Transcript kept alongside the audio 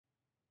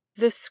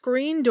The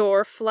screen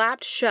door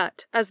flapped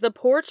shut as the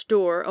porch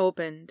door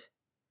opened.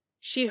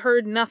 She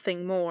heard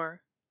nothing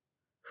more.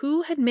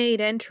 Who had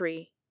made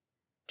entry?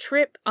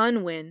 Trip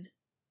Unwin,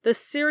 the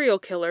serial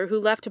killer who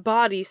left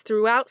bodies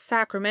throughout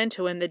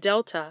Sacramento and the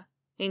Delta,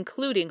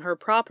 including her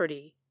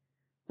property,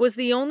 was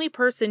the only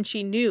person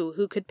she knew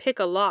who could pick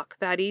a lock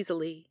that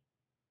easily.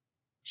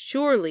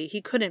 Surely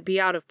he couldn't be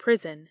out of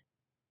prison.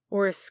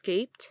 Or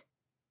escaped?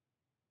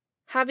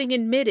 Having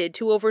admitted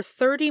to over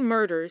 30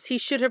 murders, he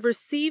should have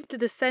received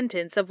the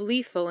sentence of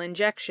lethal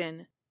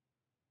injection.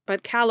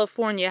 But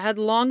California had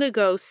long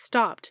ago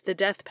stopped the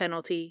death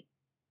penalty.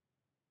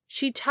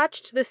 She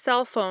touched the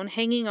cell phone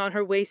hanging on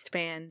her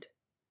waistband.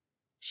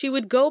 She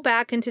would go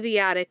back into the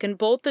attic and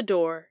bolt the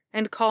door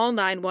and call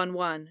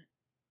 911.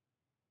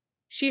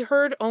 She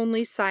heard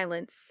only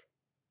silence.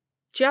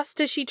 Just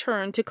as she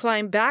turned to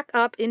climb back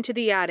up into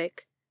the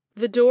attic,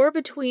 the door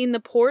between the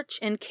porch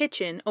and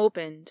kitchen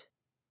opened.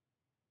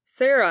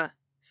 "Sara,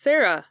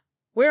 Sara,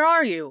 where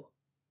are you?"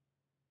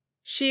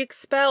 She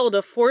expelled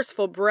a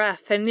forceful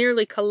breath and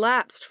nearly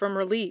collapsed from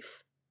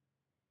relief.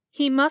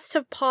 He must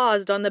have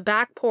paused on the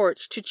back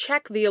porch to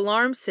check the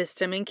alarm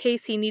system in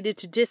case he needed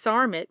to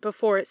disarm it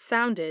before it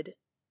sounded.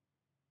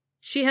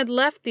 She had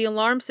left the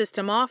alarm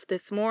system off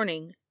this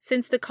morning,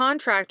 since the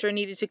contractor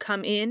needed to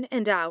come in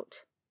and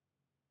out.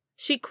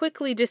 She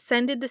quickly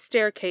descended the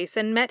staircase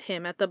and met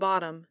him at the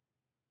bottom.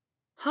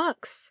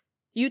 "Hux,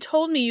 you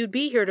told me you'd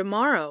be here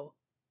tomorrow."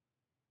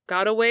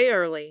 "Got away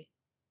early."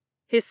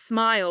 His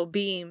smile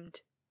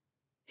beamed.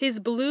 His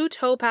blue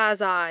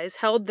topaz eyes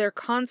held their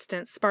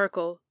constant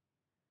sparkle.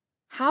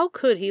 How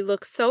could he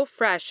look so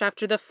fresh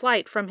after the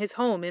flight from his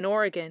home in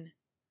Oregon?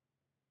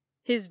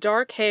 His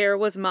dark hair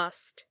was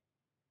mussed.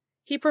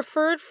 He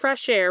preferred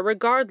fresh air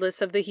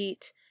regardless of the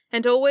heat,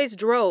 and always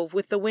drove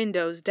with the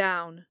windows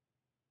down.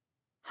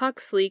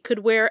 Huxley could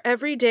wear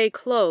everyday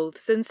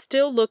clothes and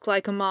still look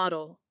like a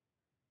model.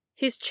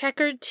 His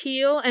checkered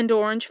teal and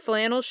orange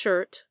flannel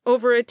shirt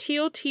over a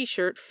teal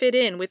t-shirt fit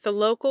in with the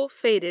local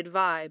faded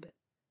vibe.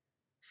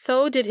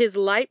 So did his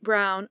light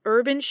brown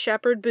urban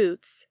shepherd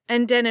boots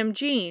and denim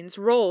jeans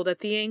rolled at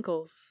the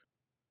ankles.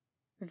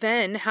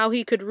 Then how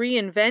he could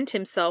reinvent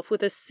himself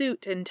with a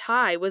suit and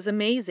tie was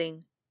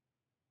amazing.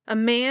 A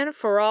man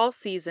for all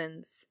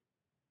seasons.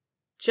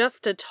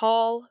 Just a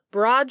tall,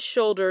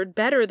 broad-shouldered,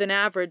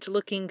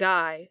 better-than-average-looking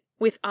guy,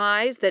 with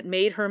eyes that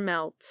made her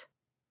melt.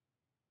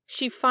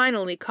 She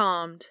finally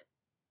calmed.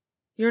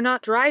 "You're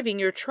not driving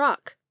your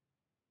truck."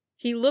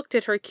 He looked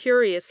at her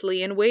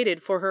curiously and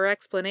waited for her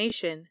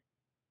explanation.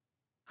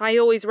 "I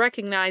always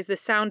recognize the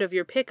sound of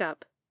your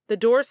pickup. The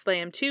door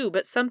slammed too,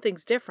 but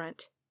something's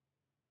different."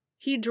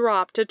 He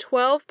dropped a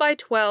 12 by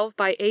 12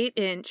 by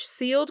 8-inch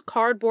sealed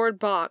cardboard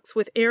box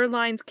with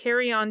airlines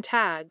carry-on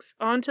tags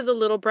onto the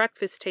little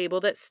breakfast table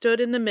that stood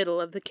in the middle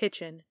of the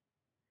kitchen.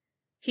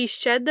 He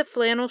shed the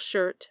flannel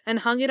shirt and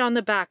hung it on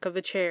the back of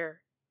a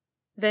chair,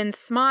 then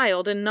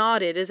smiled and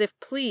nodded as if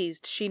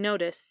pleased she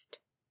noticed.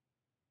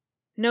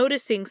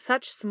 Noticing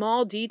such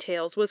small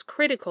details was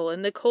critical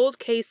in the cold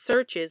case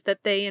searches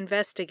that they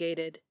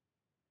investigated.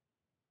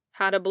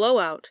 "Had a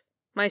blowout.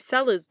 My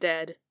cell is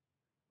dead.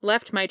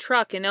 Left my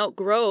truck in Elk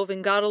Grove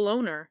and got a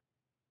loaner."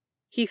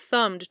 He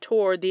thumbed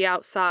toward the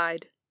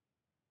outside.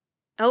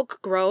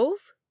 "Elk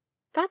Grove?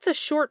 That's a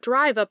short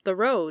drive up the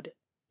road.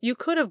 You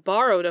could have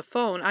borrowed a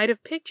phone. I'd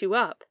have picked you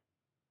up."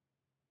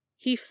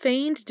 He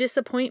feigned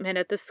disappointment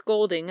at the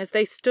scolding as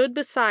they stood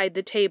beside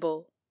the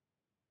table.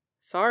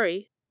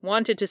 "Sorry,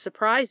 wanted to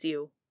surprise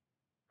you."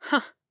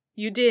 "Huh,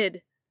 you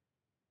did."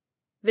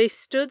 They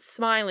stood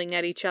smiling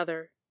at each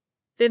other.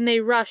 Then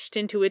they rushed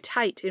into a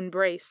tight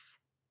embrace.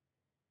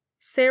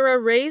 Sara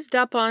raised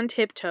up on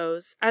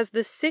tiptoes as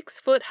the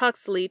 6-foot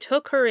Huxley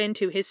took her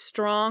into his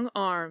strong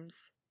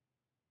arms.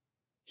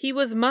 He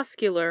was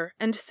muscular,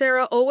 and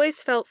Sara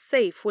always felt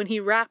safe when he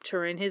wrapped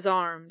her in his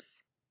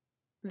arms.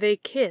 They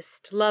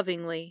kissed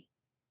lovingly.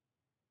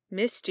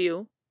 "Missed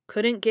you.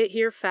 Couldn't get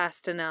here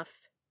fast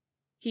enough."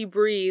 He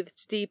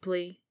breathed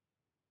deeply.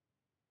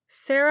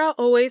 Sara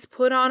always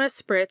put on a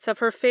spritz of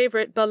her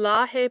favorite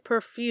Balaje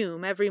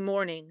perfume every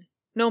morning,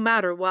 no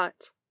matter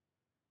what.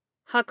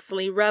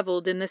 Huxley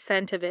reveled in the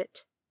scent of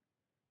it.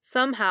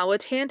 Somehow a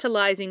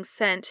tantalizing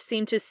scent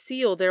seemed to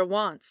seal their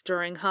wants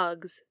during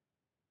hugs.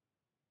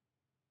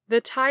 The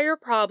tire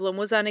problem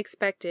was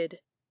unexpected,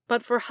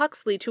 but for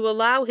Huxley to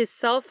allow his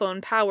cell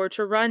phone power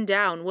to run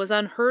down was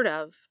unheard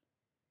of.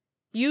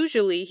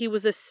 Usually he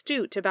was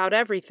astute about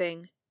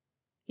everything.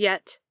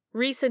 Yet,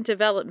 recent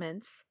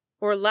developments,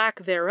 or lack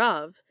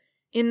thereof,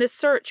 in the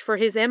search for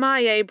his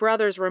MIA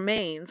brother's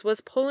remains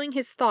was pulling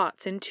his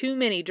thoughts in too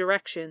many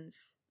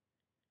directions.